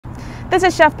This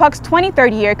is Chef Puck's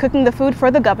 23rd year cooking the food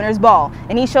for the Governor's Ball,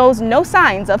 and he shows no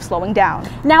signs of slowing down.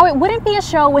 Now, it wouldn't be a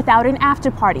show without an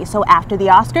after party, so after the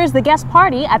Oscars, the guest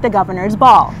party at the Governor's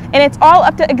Ball. And it's all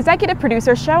up to executive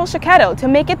producer Cecchetto to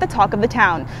make it the talk of the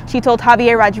town. She told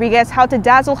Javier Rodriguez how to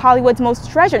dazzle Hollywood's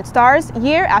most treasured stars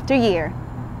year after year.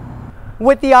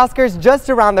 With the Oscars just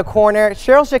around the corner,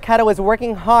 Cecchetto is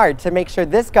working hard to make sure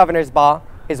this Governor's Ball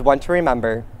is one to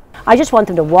remember. I just want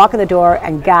them to walk in the door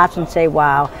and gasp and say,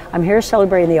 wow, I'm here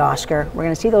celebrating the Oscar. We're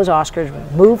going to see those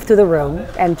Oscars move through the room,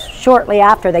 and shortly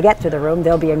after they get to the room,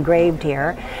 they'll be engraved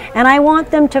here. And I want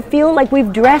them to feel like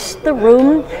we've dressed the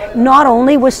room not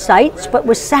only with sights, but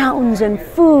with sounds and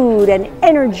food and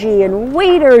energy and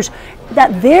waiters,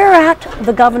 that they're at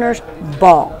the Governor's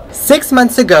Ball. 6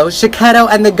 months ago, Cecchetto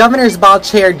and the Governor's Ball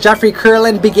chair Jeffrey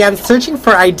Curlin began searching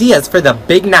for ideas for the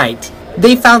big night.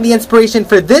 They found the inspiration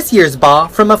for this year's ball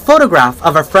from a photograph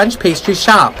of a French pastry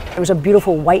shop. It was a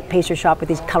beautiful white pastry shop with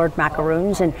these colored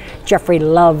macaroons, and Jeffrey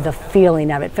loved the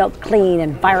feeling of it. It felt clean,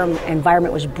 and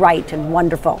environment was bright and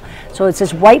wonderful. So it's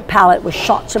this white palette with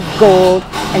shots of gold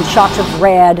and shots of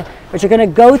red, but you're going to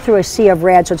go through a sea of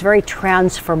red, so it's very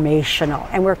transformational,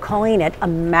 and we're calling it a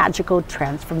magical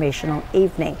transformational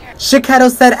evening. Cecchetto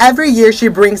said every year she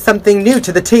brings something new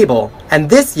to the table, and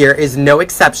this year is no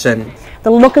exception. The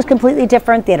look is completely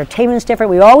different, the entertainment is different.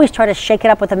 We always try to shake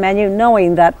it up with the menu,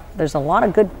 knowing that there's a lot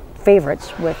of good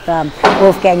favorites with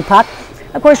Wolfgang Puck.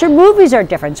 Of course, your movies are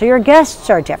different, so your guests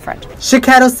are different.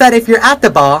 Cecchetto said if you're at the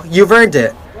ball, you've earned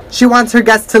it. She wants her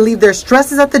guests to leave their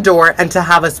stresses at the door and to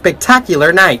have a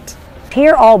spectacular night.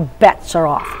 Here, all bets are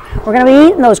off. We're going to be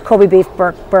eating those Kobe beef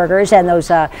burgers and those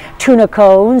tuna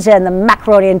cones and the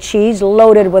macaroni and cheese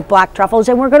loaded with black truffles,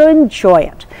 and we're going to enjoy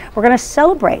it. We're going to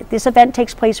celebrate. This event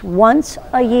takes place once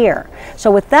a year.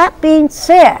 So with that being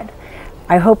said,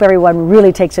 I hope everyone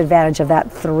really takes advantage of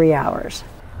that 3 hours.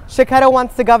 Cecchetto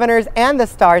wants the governors and the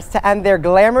stars to end their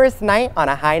glamorous night on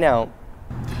a high note.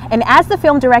 And as the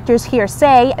film directors here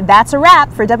say, that's a wrap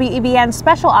for WEBN's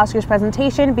special Oscars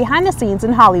presentation, Behind the Scenes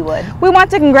in Hollywood. We want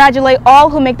to congratulate all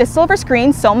who make the silver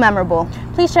screen so memorable.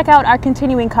 Please check out our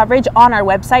continuing coverage on our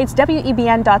websites,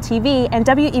 WEBN.TV and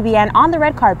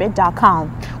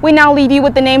WEBNOnTheRedCarpet.com. We now leave you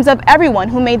with the names of everyone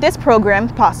who made this program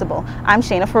possible. I'm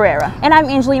Shayna Ferreira. And I'm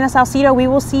Angelina Salcido. We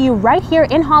will see you right here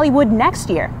in Hollywood next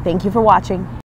year. Thank you for watching.